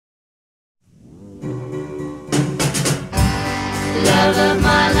love of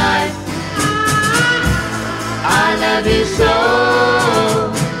my life. I love you so,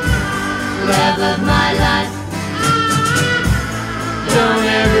 love of my life. Don't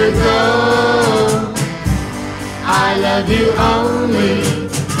ever go, I love you only,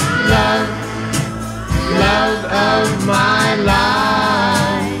 love, love of my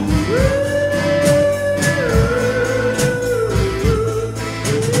life.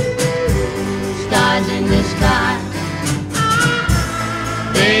 Stars in the sky,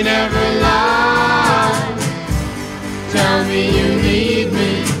 they never lie. Tell me you need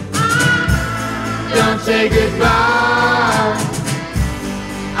me, don't say goodbye.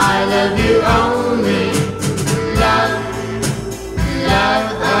 I love you only.